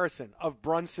comparison of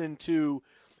Brunson to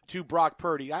Brock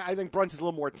Purdy. I think Brunson's a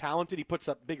little more talented. He puts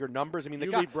up bigger numbers. I mean,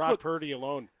 you leave Brock Purdy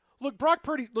alone. Brock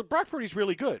Purdy's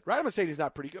really good, right? I'm not saying he's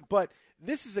not pretty good, but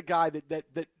this is a guy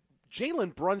that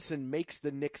Jalen Brunson makes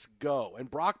the Knicks go, and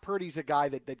Brock Purdy's a guy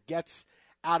that gets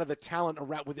out of the talent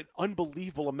around with an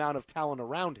unbelievable amount of talent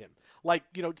around him. Like,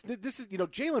 this is,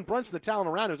 Jalen Brunson, the talent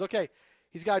around him is okay.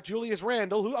 He's got Julius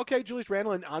Randle, Julius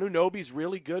Randle and Anunoby's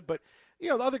really good, but, the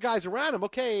other guys around him,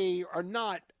 are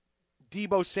not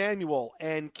Debo Samuel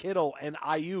and Kittle and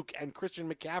Ayuk and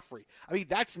Christian McCaffrey. I mean,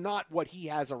 that's not what he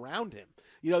has around him.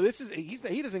 He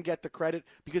doesn't get the credit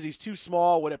because he's too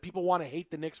small. Whatever, people want to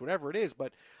hate the Knicks, whatever it is.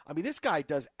 But I mean, this guy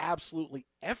does absolutely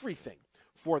everything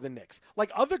for the Knicks. Like,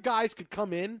 other guys could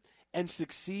come in and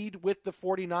succeed with the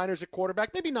 49ers at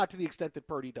quarterback. Maybe not to the extent that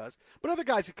Purdy does, but other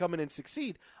guys could come in and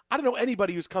succeed. I don't know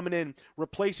anybody who's coming in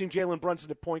replacing Jalen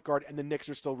Brunson at point guard and the Knicks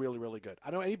are still really, really good.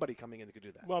 I don't know anybody coming in that could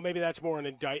do that. Well, maybe that's more an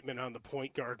indictment on the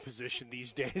point guard position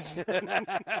these days.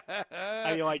 How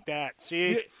do you like that?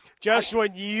 See,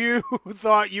 when you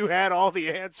thought you had all the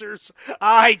answers,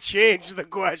 I changed the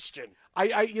question.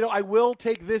 I will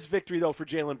take this victory, though, for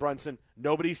Jalen Brunson.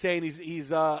 Nobody's saying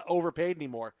he's overpaid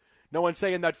anymore. No one's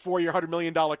saying that 4-year, $100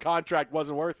 million contract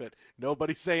wasn't worth it.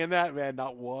 Nobody's saying that, man.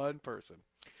 Not one person.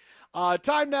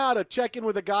 Time now to check in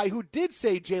with a guy who did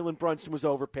say Jalen Brunson was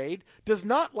overpaid, does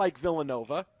not like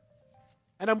Villanova,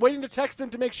 and I'm waiting to text him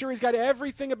to make sure he's got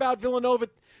everything about Villanova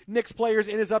Knicks players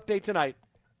in his update tonight.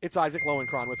 It's Isaac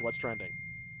Lowenkron with What's Trending.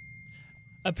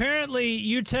 Apparently,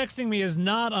 you texting me is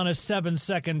not on a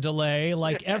 7-second delay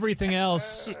like everything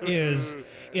else is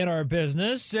in our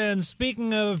business. And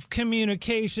speaking of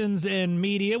communications and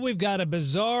media, we've got a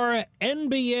bizarre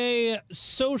NBA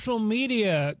social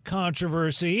media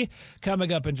controversy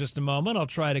coming up in just a moment. I'll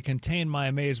try to contain my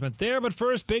amazement there. But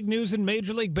first, big news in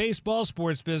Major League Baseball.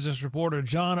 Sports business reporter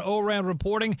John Oran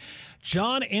reporting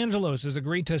John Angelos has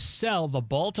agreed to sell the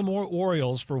Baltimore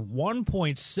Orioles for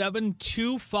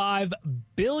 $1.725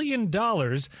 billion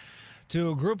to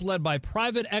a group led by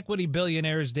private equity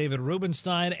billionaires David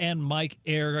Rubenstein and Mike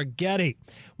Arrighetti.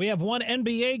 We have one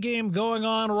NBA game going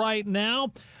on right now.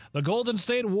 The Golden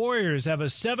State Warriors have a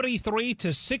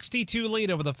 73-62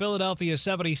 lead over the Philadelphia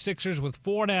 76ers with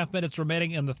 4.5 minutes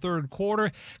remaining in the third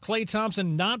quarter. Klay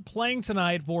Thompson not playing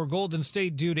tonight for Golden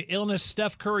State due to illness.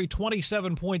 Steph Curry,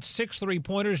 27.6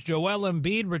 three-pointers. Joel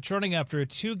Embiid returning after a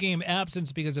 2-game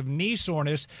absence because of knee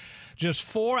soreness. Just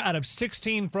 4 out of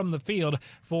 16 from the field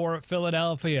for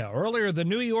Philadelphia. Earlier, the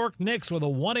New York Knicks with a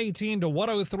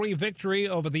 118-103 victory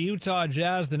over the Utah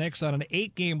Jazz. The Knicks on an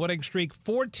 8-game winning streak,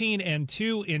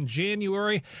 14-2 in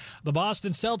January. The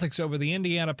Boston Celtics over the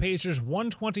Indiana Pacers,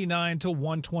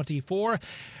 129-124.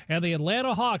 And the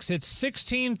Atlanta Hawks hit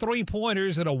 16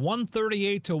 three-pointers at a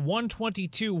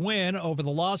 138-122 win over the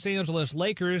Los Angeles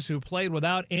Lakers, who played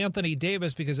without Anthony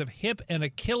Davis because of hip and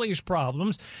Achilles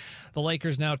problems. The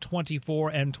Lakers now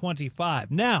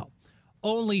 24-25. Now,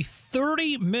 only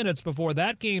 30 minutes before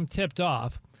that game tipped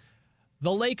off,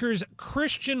 the Lakers'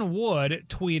 Christian Wood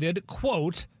tweeted,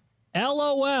 quote,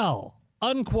 LOL,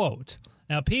 unquote.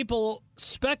 Now, people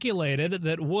speculated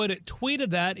that Wood tweeted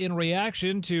that in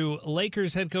reaction to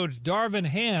Lakers head coach Darvin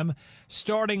Ham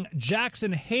starting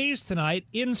Jackson Hayes tonight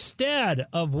instead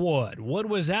of Wood. Wood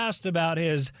was asked about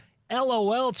his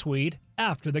LOL tweet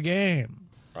after the game.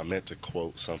 I meant to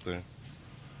quote something,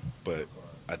 but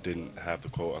I didn't have the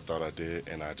quote. I thought I did,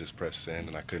 and I just pressed send,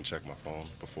 and I couldn't check my phone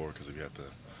before because we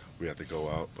had to go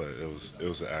out. But it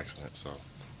was an accident, so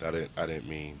I didn't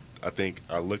mean. I think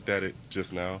I looked at it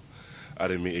just now. I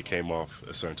didn't mean it came off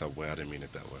a certain type of way. I didn't mean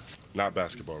it that way. Not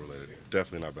basketball related.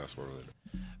 Definitely not basketball related.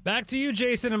 Back to you,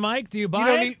 Jason and Mike. Do you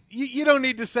buy it? You don't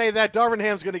need to say that. Darvin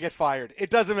Ham's going to get fired.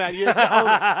 It doesn't matter. You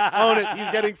own it. He's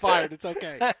getting fired. It's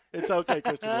okay. It's okay,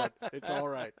 Christian Wood. It's all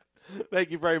right.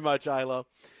 Thank you very much, Ilo.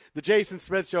 The Jason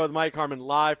Smith Show with Mike Harmon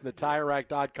live from the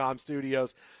TireRack.com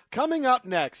studios. Coming up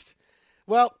next,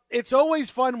 well, it's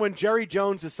always fun when Jerry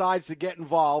Jones decides to get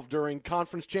involved during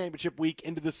Conference Championship Week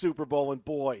into the Super Bowl, and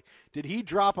boy, did he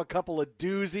drop a couple of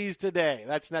doozies today.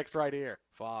 That's next right here,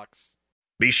 Fox.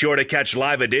 Be sure to catch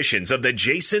live editions of The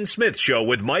Jason Smith Show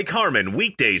with Mike Harmon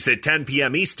weekdays at 10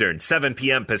 p.m. Eastern, 7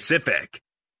 p.m. Pacific.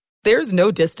 There's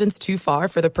no distance too far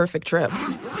for the perfect trip.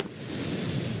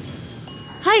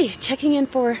 Hi, checking in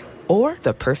for... Or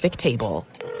the perfect table.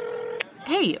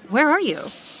 Hey, where are you?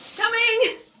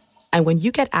 Coming! And when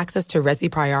you get access to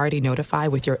Resi Priority Notify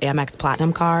with your Amex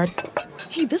Platinum card...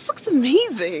 Hey, this looks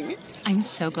amazing. I'm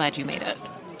so glad you made it.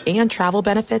 And travel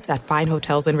benefits at fine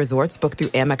hotels and resorts booked through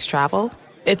Amex Travel...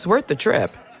 It's worth the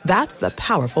trip. That's the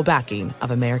powerful backing of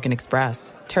American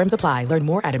Express. Terms apply. Learn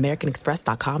more at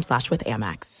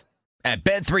americanexpress.com/withAmex. At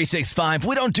Bet365,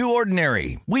 we don't do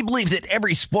ordinary. We believe that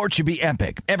every sport should be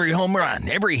epic. Every home run,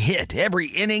 every hit, every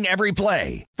inning, every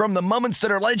play. From the moments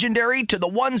that are legendary to the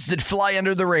ones that fly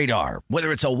under the radar.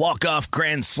 Whether it's a walk-off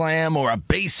grand slam or a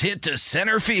base hit to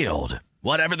center field.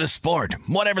 Whatever the sport,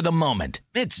 whatever the moment,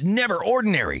 it's never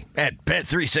ordinary at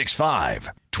Bet365.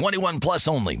 21 plus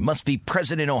only. Must be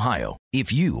present in Ohio.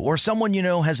 If you or someone you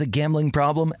know has a gambling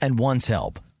problem and wants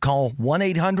help, call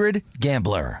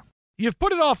 1-800-GAMBLER. You've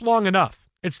put it off long enough.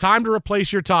 It's time to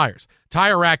replace your tires.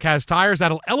 Tire Rack has tires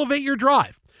that'll elevate your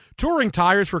drive. Touring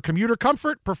tires for commuter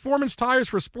comfort, performance tires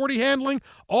for sporty handling,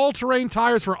 all-terrain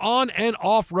tires for on- and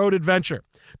off-road adventure.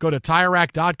 Go to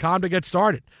TireRack.com to get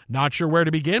started. Not sure where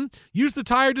to begin? Use the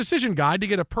Tire Decision Guide to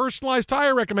get a personalized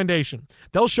tire recommendation.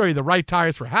 They'll show you the right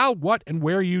tires for how, what, and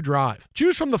where you drive.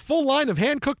 Choose from the full line of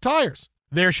hand-cooked tires.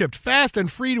 They're shipped fast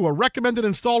and free to a recommended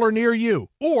installer near you.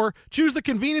 Or choose the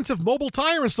convenience of mobile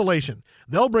tire installation.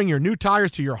 They'll bring your new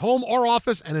tires to your home or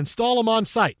office and install them on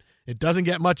site. It doesn't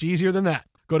get much easier than that.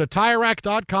 Go to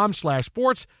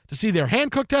TireRack.com/sports to see their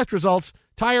hand-cooked test results,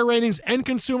 tire ratings, and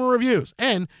consumer reviews.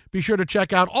 And be sure to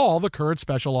check out all the current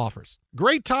special offers.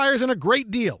 Great tires and a great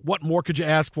deal. What more could you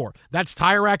ask for? That's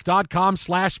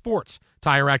TireRack.com/sports.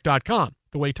 TireRack.com,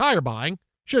 the way tire buying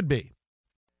should be.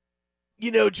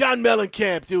 You know, John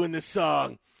Mellencamp doing this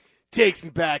song takes me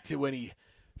back to when he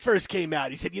first came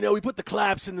out. He said, we put the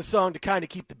claps in the song to kind of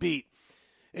keep the beat.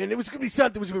 And it was going to be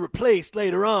something that was going to be replaced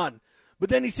later on. But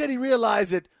then he said he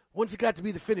realized that once it got to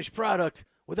be the finished product,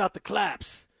 without the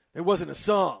claps, there wasn't a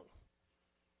song.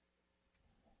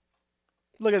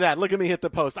 Look at that. Look at me hit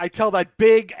the post. I tell that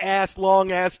big-ass,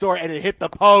 long-ass story, and it hit the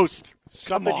post.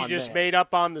 Something you just made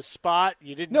up on the spot?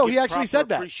 You didn't No, give he actually said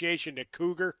that. appreciation to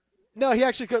Cougar? No, he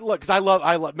actually could. Look, because I love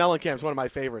Mellencamp's one of my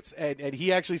favorites. And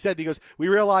he actually said, he goes, we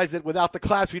realized that without the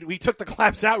claps, we took the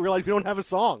claps out. We realized we don't have a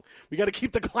song. We got to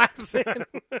keep the claps in.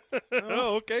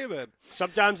 Oh, okay then.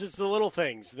 Sometimes it's the little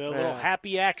things, the little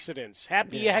happy accidents.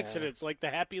 Happy accidents, like the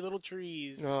happy little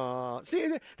trees. See,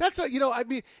 that's, I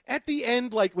mean, at the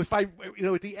end, like, if I,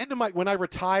 at the end of when I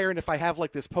retire and if I have,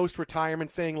 like, this post-retirement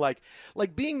thing, like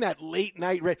being that late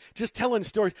night, just telling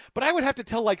stories. But I would have to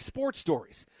tell, like, sports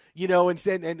stories.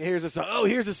 And here's a song. Oh,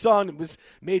 here's a song that was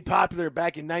made popular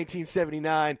back in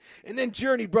 1979. And then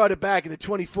Journey brought it back in the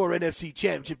 24 NFC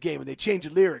Championship game, and they changed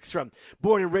the lyrics from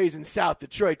Born and Raised in South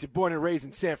Detroit to Born and Raised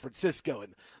in San Francisco.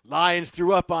 And the Lions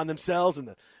threw up on themselves, and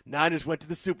the Niners went to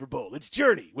the Super Bowl. It's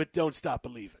Journey with Don't Stop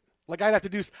Believin'. Like, I'd have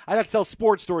to tell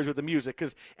sports stories with the music,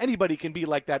 because anybody can be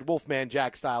like that Wolfman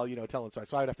Jack style, telling stories.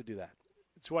 So I would have to do that.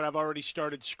 It's what I've already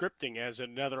started scripting as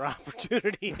another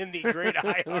opportunity in the great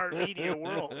iHeartMedia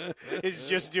world, is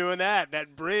just doing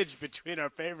that bridge between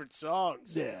our favorite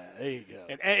songs. Yeah, there you go.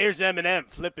 And here's Eminem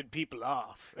flipping people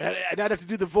off. And I'd have to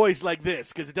do the voice like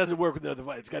this, because it doesn't work with the other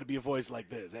voice. It's got to be a voice like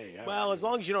this. Hey, well, as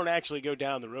long as you don't actually go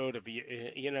down the road of,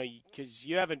 because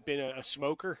you haven't been a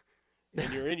smoker,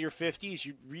 and you're in your 50s,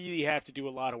 you really have to do a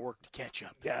lot of work to catch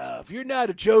up. Yeah, if you're not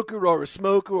a joker or a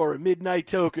smoker or a midnight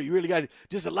toker, you really got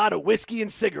just a lot of whiskey and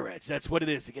cigarettes. That's what it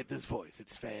is to get this voice.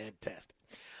 It's fantastic.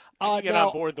 Get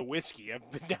on board the whiskey.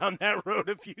 I've been down that road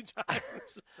a few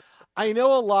times. I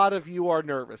know a lot of you are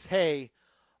nervous. Hey,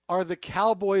 are the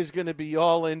Cowboys going to be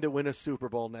all in to win a Super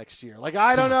Bowl next year? Like,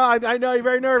 I don't know. I know you're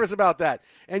very nervous about that.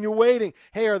 And you're waiting.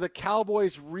 Hey, are the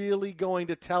Cowboys really going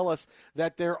to tell us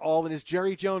that they're all in? Is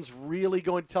Jerry Jones really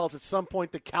going to tell us at some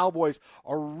point the Cowboys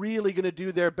are really going to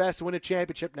do their best to win a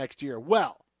championship next year?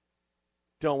 Well,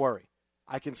 don't worry.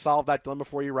 I can solve that dilemma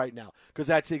for you right now, because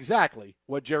that's exactly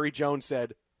what Jerry Jones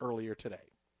said earlier today.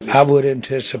 I would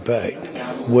anticipate,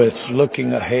 with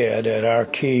looking ahead at our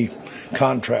key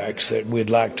contracts that we'd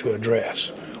like to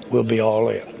address, we'll be all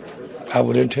in. I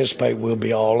would anticipate we'll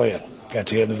be all in at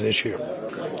the end of this year.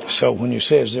 So when you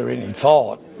say, is there any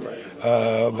thought,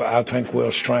 I think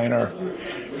Will Strainer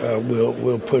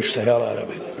will push the hell out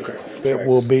of it. It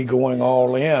will be going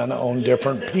all in on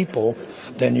different people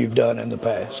than you've done in the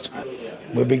past.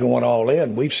 We'll be going all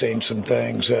in. We've seen some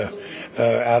things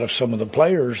out of some of the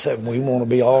players that we want to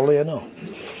be all in on.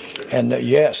 And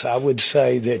yes, I would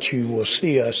say that you will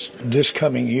see us this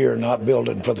coming year not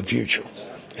building for the future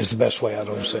is the best way I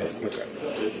don't say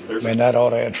it. And that ought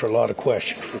to answer a lot of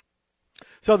questions.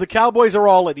 So the Cowboys are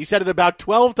all in. He said it about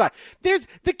 12 times.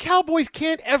 The Cowboys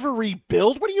can't ever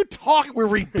rebuild. What are you talking? We're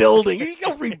rebuilding. You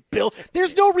don't rebuild.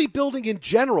 There's no rebuilding in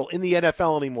general in the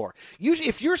NFL anymore. Usually,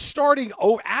 if you're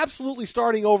absolutely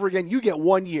starting over again, you get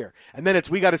 1 year. And then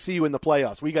we got to see you in the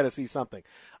playoffs. We got to see something.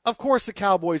 Of course, the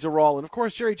Cowboys are all in. Of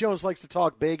course, Jerry Jones likes to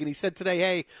talk big. And he said today,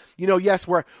 hey, yes,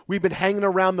 we've been hanging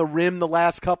around the rim the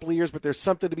last couple of years, but there's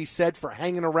something to be said for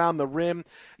hanging around the rim.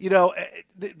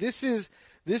 This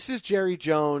is Jerry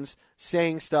Jones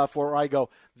saying stuff where I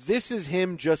go, this is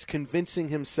him just convincing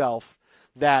himself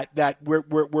that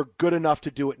we're good enough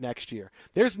to do it next year.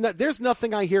 There's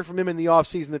nothing I hear from him in the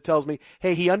offseason that tells me,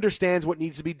 hey, he understands what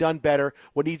needs to be done better,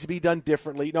 what needs to be done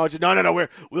differently. No, it's just, no,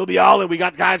 we'll be all in. We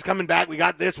got guys coming back. We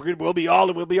got this. We'll be all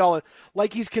in. We'll be all in.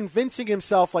 Like he's convincing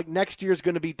himself like next year's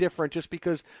going to be different just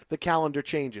because the calendar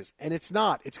changes. And it's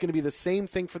not. It's going to be the same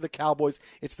thing for the Cowboys.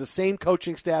 It's the same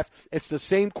coaching staff. It's the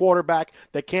same quarterback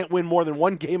that can't win more than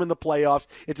one game in the playoffs.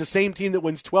 It's the same team that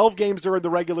wins 12 games during the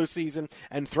regular season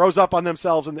and throws up on themselves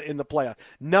in the playoff.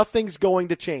 Nothing's going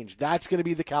to change. That's going to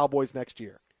be the Cowboys next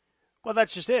year. Well,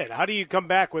 that's just it. How do you come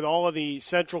back with all of the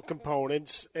central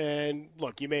components? And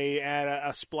look, you may add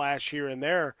a splash here and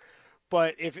there,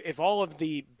 but if all of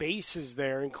the base is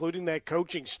there, including that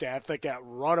coaching staff that got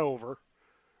run over,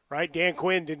 right? Dan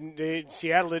Quinn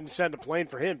Seattle didn't send a plane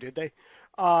for him, did they?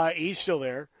 He's still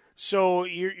there. So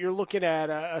you're looking at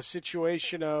a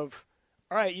situation of,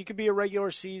 all right, you could be a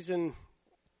regular season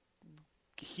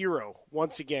hero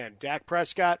once again. Dak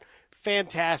Prescott,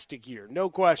 fantastic year. No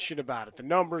question about it. The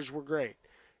numbers were great.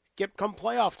 Come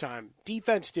playoff time,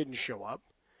 defense didn't show up.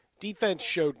 Defense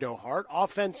showed no heart.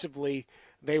 Offensively,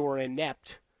 they were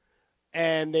inept.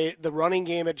 And the running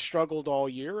game had struggled all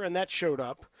year, and that showed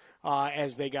up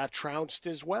as they got trounced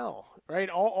as well. Right?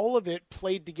 All of it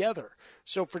played together.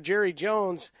 So for Jerry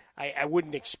Jones, I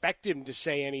wouldn't expect him to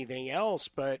say anything else,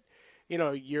 but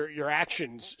your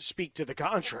actions speak to the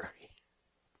contrary.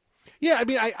 Yeah, I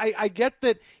mean, I get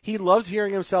that he loves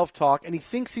hearing himself talk, and he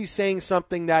thinks he's saying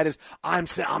something that is, I'm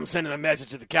sending a message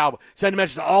to the Cowboys, sending a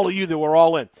message to all of you that we're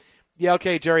all in. Yeah,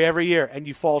 okay, Jerry, every year, and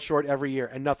you fall short every year,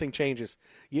 and nothing changes.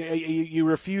 You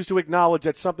refuse to acknowledge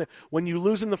that something, when you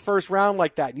lose in the first round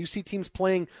like that, and you see teams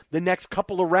playing the next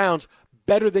couple of rounds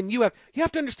better than you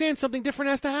have to understand something different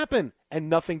has to happen, and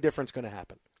nothing different's going to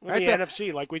happen. With the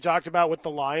NFC, like we talked about with the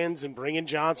Lions and bringing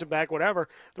Johnson back, whatever,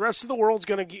 the rest of the world's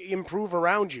going to improve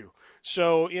around you.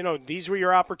 So, these were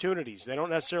your opportunities. They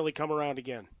don't necessarily come around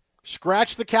again.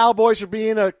 Scratch the Cowboys for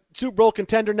being a Super Bowl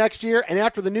contender next year, and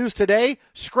after the news today,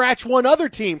 scratch one other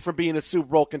team from being a Super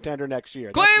Bowl contender next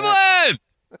year. Cleveland!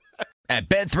 At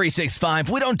Bet365,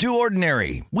 we don't do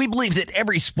ordinary. We believe that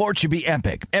every sport should be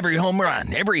epic. Every home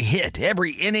run, every hit,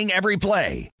 every inning, every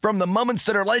play. From the moments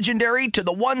that are legendary to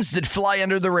the ones that fly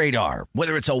under the radar.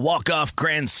 Whether it's a walk-off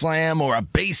grand slam or a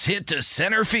base hit to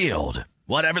center field.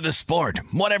 Whatever the sport,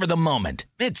 whatever the moment,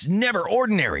 it's never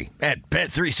ordinary at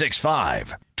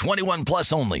Bet365. 21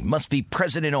 plus only. Must be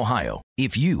present in Ohio.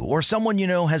 If you or someone you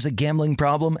know has a gambling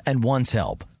problem and wants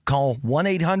help, call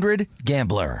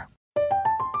 1-800-GAMBLER.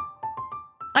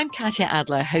 I'm Katya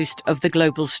Adler, host of The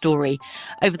Global Story.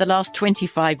 Over the last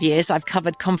 25 years, I've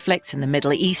covered conflicts in the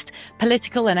Middle East,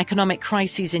 political and economic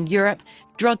crises in Europe,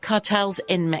 drug cartels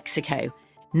in Mexico.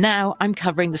 Now I'm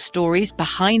covering the stories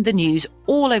behind the news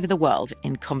all over the world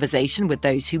in conversation with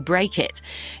those who break it.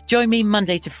 Join me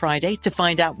Monday to Friday to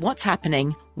find out what's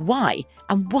happening, why,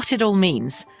 and what it all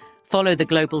means. Follow The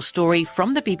Global Story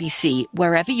from the BBC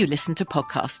wherever you listen to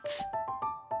podcasts.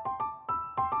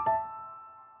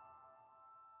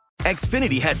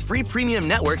 Xfinity has free premium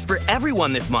networks for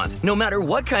everyone this month, no matter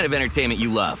what kind of entertainment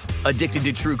you love. Addicted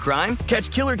to true crime? Catch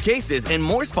killer cases and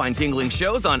more spine-tingling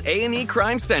shows on A&E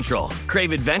Crime Central.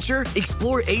 Crave adventure?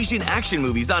 Explore Asian action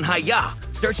movies on Hi-Ya.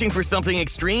 Searching for something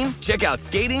extreme? Check out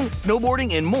skating,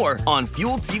 snowboarding, and more on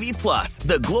Fuel TV Plus,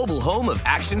 the global home of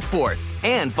action sports.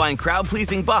 And find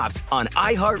crowd-pleasing bops on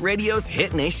iHeartRadio's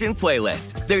Hit Nation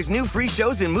playlist. There's new free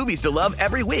shows and movies to love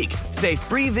every week. Say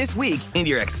free this week in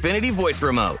your Xfinity voice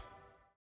remote.